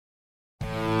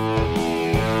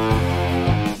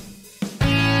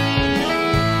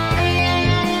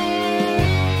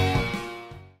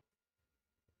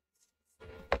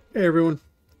Hey everyone,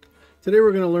 today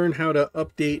we're going to learn how to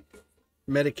update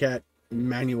MediCat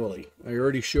manually. I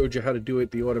already showed you how to do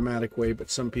it the automatic way,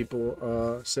 but some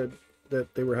people said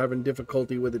that they were having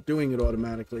difficulty with it doing it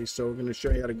automatically, so we're going to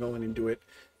show you how to go in and do it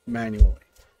manually.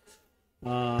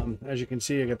 As you can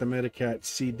see, I got the MediCat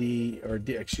CD, or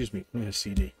excuse me,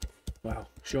 CD. Wow,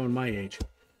 showing my age.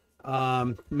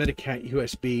 MediCat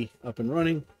USB up and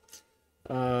running.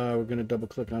 We're going to double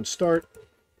click on start,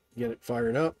 get it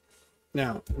fired up.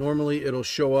 Now, normally it'll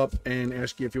show up and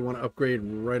ask you if you want to upgrade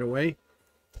right away.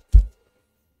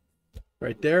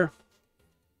 Right there.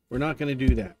 We're not going to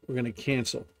do that. We're going to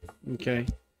cancel. Okay.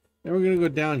 Then we're going to go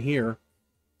down here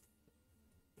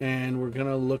and we're going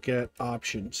to look at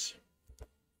options.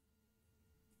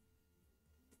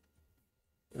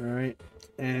 All right.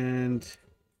 And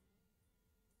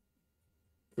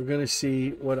we're going to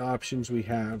see what options we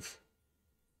have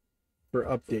for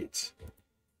updates.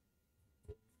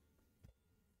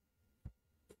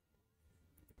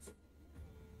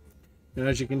 And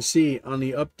as you can see on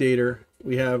the updater,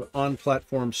 we have on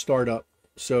platform startup.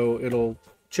 So it'll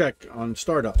check on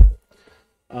startup.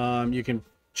 You can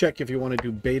check if you want to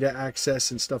do beta access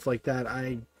and stuff like that.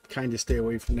 I kind of stay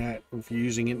away from that. If you're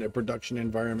using it in a production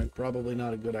environment, probably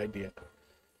not a good idea.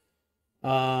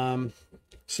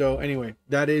 So anyway,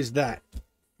 that is that.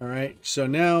 All right. So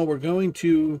now we're going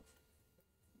to,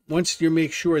 once you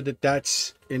make sure that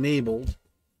that's enabled,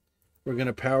 we're going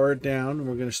to power it down and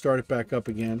we're going to start it back up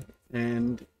again.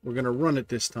 And we're going to run it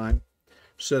this time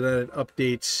so that it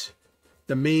updates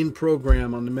the main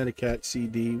program on the MediCat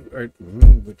CD, or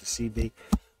with the CD,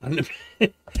 on the,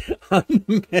 on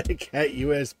the MediCat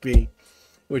USB,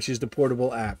 which is the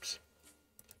portable apps.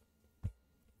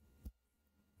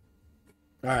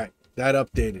 All right, that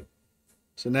updated.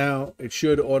 So now it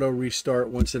should auto restart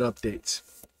once it updates.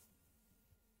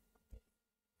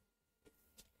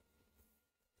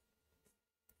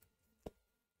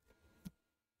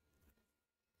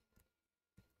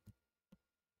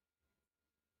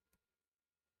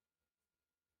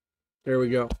 There we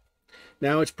go.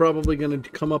 Now it's probably going to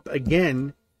come up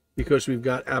again because we've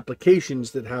got applications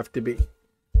that have to be.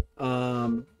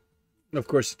 Of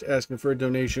course, it's asking for a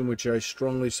donation, which I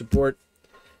strongly support.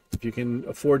 If you can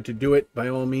afford to do it, by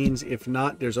all means. If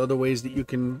not, there's other ways that you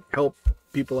can help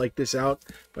people like this out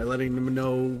by letting them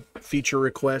know feature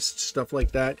requests, stuff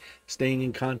like that, staying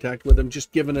in contact with them,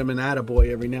 just giving them an attaboy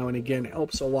every now and again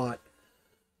helps a lot.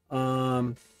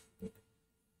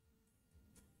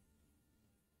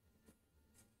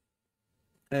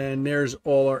 And there's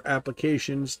all our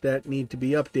applications that need to be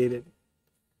updated.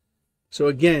 So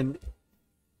again,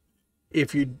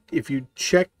 if you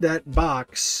check that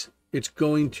box, it's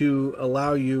going to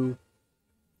allow you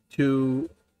to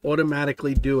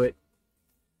automatically do it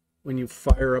when you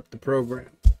fire up the program.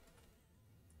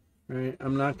 All right,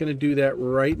 I'm not going to do that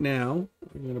right now.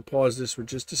 I'm going to pause this for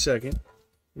just a second.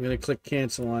 I'm going to click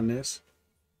cancel on this.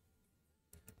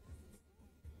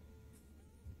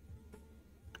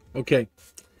 Okay.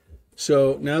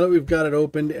 So now that we've got it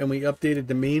opened and we updated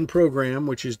the main program,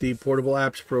 which is the portable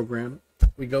apps program,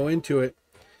 we go into it.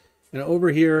 And over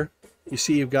here, you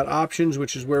see you've got options,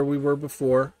 which is where we were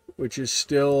before, which is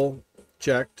still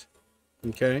checked.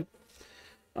 Okay.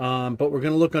 But we're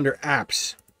going to look under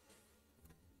apps.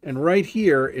 And right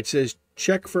here, it says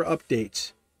check for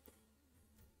updates.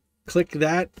 Click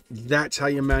that. That's how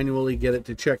you manually get it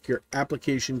to check your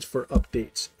applications for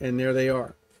updates. And there they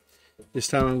are. This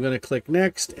time I'm going to click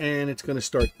next and it's going to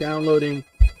start downloading.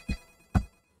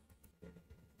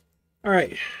 All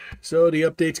right, so the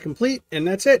update's complete and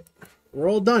that's it. We're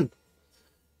all done.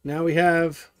 Now we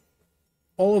have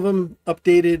all of them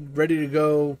updated, ready to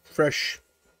go, fresh.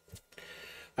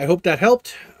 I hope that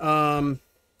helped,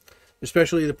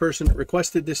 especially the person that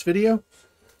requested this video.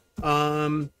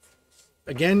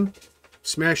 Again,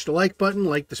 smash the like button,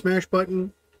 like the smash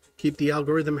button. Keep the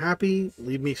algorithm happy.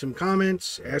 Leave me some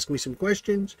comments. Ask me some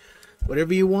questions.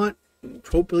 Whatever you want.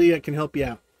 Hopefully I can help you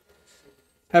out.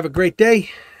 Have a great day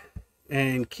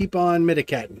and keep on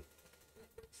MediCatting.